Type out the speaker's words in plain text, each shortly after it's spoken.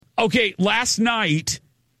Okay, last night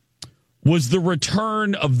was the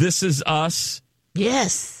return of This Is Us.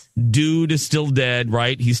 Yes. Dude is still dead,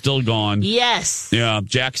 right? He's still gone. Yes. Yeah,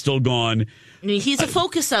 Jack's still gone. I mean, he's a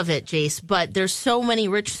focus of it, Jace, but there's so many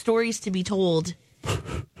rich stories to be told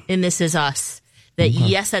in This Is Us that,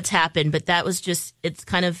 yes, that's happened, but that was just, it's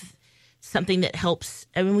kind of something that helps.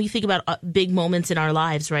 I mean, we think about big moments in our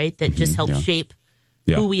lives, right, that just help shape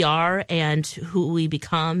who we are and who we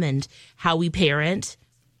become and how we parent.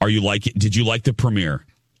 Did you like the premiere?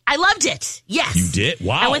 I loved it. Yes. You did?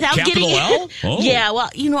 Wow. And without Capital getting L? Oh. Yeah, well,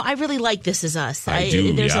 I really like This Is Us.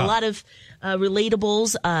 There's a lot of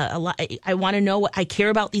relatables. I want to know what I care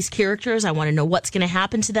about these characters. I want to know what's going to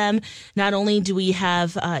happen to them. Not only do we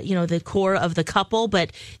have, the core of the couple,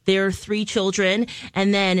 but their 3 children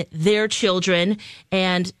and then their children.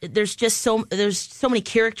 And there's so many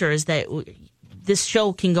characters that this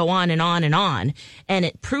show can go on and on and on. And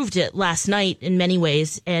it proved it last night in many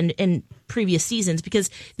ways and in previous seasons, because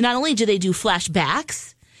not only do they do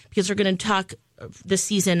flashbacks, because we're going to talk this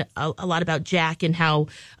season a lot about Jack and how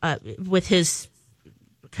with his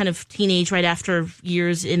kind of teenage right after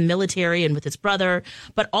years in military and with his brother,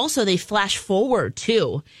 but also they flash forward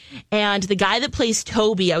too. And the guy that plays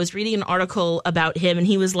Toby, I was reading an article about him and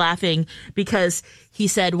he was laughing because he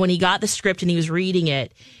said when he got the script and he was reading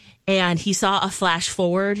it and he saw a flash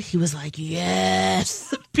forward, he was like,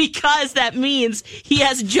 yes, because that means he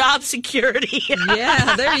has job security.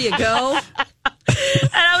 Yeah, there you go. And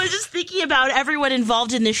I was just thinking about everyone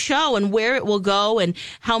involved in this show and where it will go and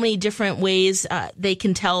how many different ways they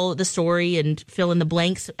can tell the story and fill in the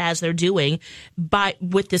blanks as they're doing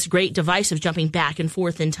with this great device of jumping back and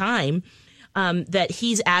forth in time, that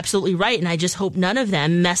he's absolutely right. And I just hope none of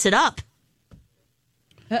them mess it up.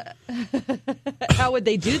 How would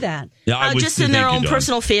they do that? Yeah, just in their own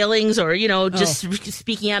personal failings or, just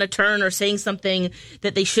speaking out of turn or saying something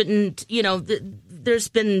that they shouldn't, there's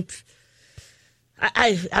been...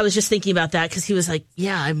 I was just thinking about that because he was like,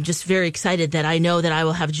 yeah, I'm just very excited that I know that I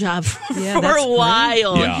will have a job for a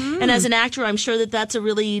while. Yeah. And as an actor, I'm sure that that's a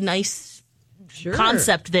really nice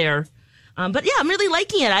concept there. But yeah, I'm really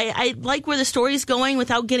liking it. I like where the story's going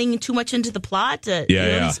without getting too much into the plot.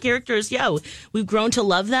 These characters, we've grown to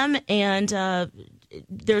love them. And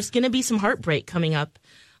there's going to be some heartbreak coming up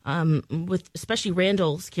with especially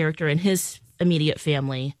Randall's character and his immediate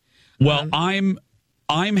family. Well,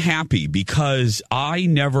 I'm happy because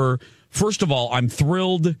first of all, I'm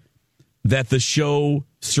thrilled that the show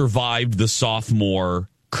survived the sophomore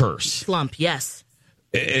curse. Slump, yes.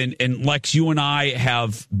 And Lex, you and I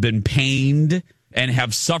have been pained and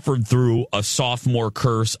have suffered through a sophomore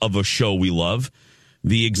curse of a show we love.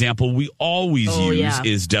 The example we always use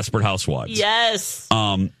is Desperate Housewives. Yes.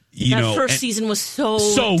 That first season was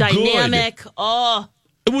so dynamic. Good. Oh.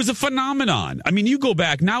 It was a phenomenon. I mean, you go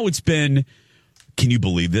back, now it's been... Can you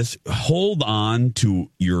believe this? Hold on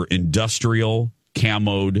to your industrial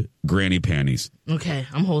camoed granny panties. Okay,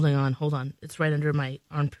 I'm holding on. Hold on. It's right under my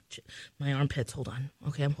armpits. Hold on.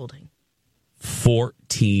 Okay, I'm holding.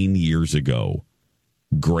 14 years ago,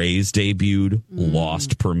 Grey's debuted,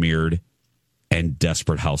 Lost premiered, and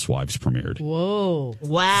Desperate Housewives premiered. Whoa.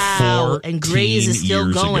 Wow. And Grey's is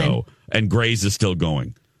still going. And Grey's is still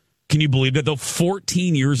going. Can you believe that, though?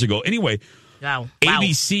 14 years ago. Anyway... Wow.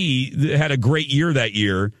 ABC had a great year that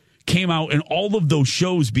year, came out, and all of those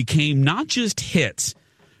shows became not just hits.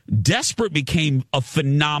 Desperate became a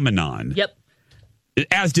phenomenon. Yep.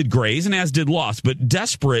 As did Grey's and as did Lost. But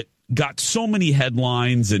Desperate got so many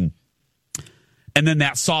headlines, and then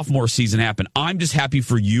that sophomore season happened. I'm just happy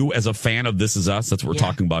for you as a fan of This Is Us. That's what we're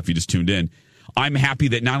talking about if you just tuned in. I'm happy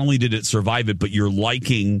that not only did it survive it, but you're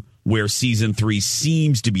liking where season 3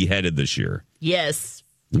 seems to be headed this year. Yes.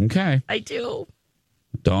 Okay. I do.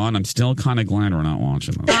 Dawn, I'm still kind of glad we're not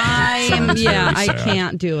watching this. I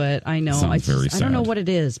can't do it. I know. I don't know what it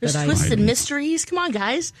is. There's but twists and mysteries. Come on,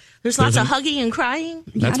 guys. There's lots of hugging and crying.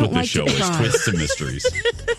 That's what this show is, twists and mysteries.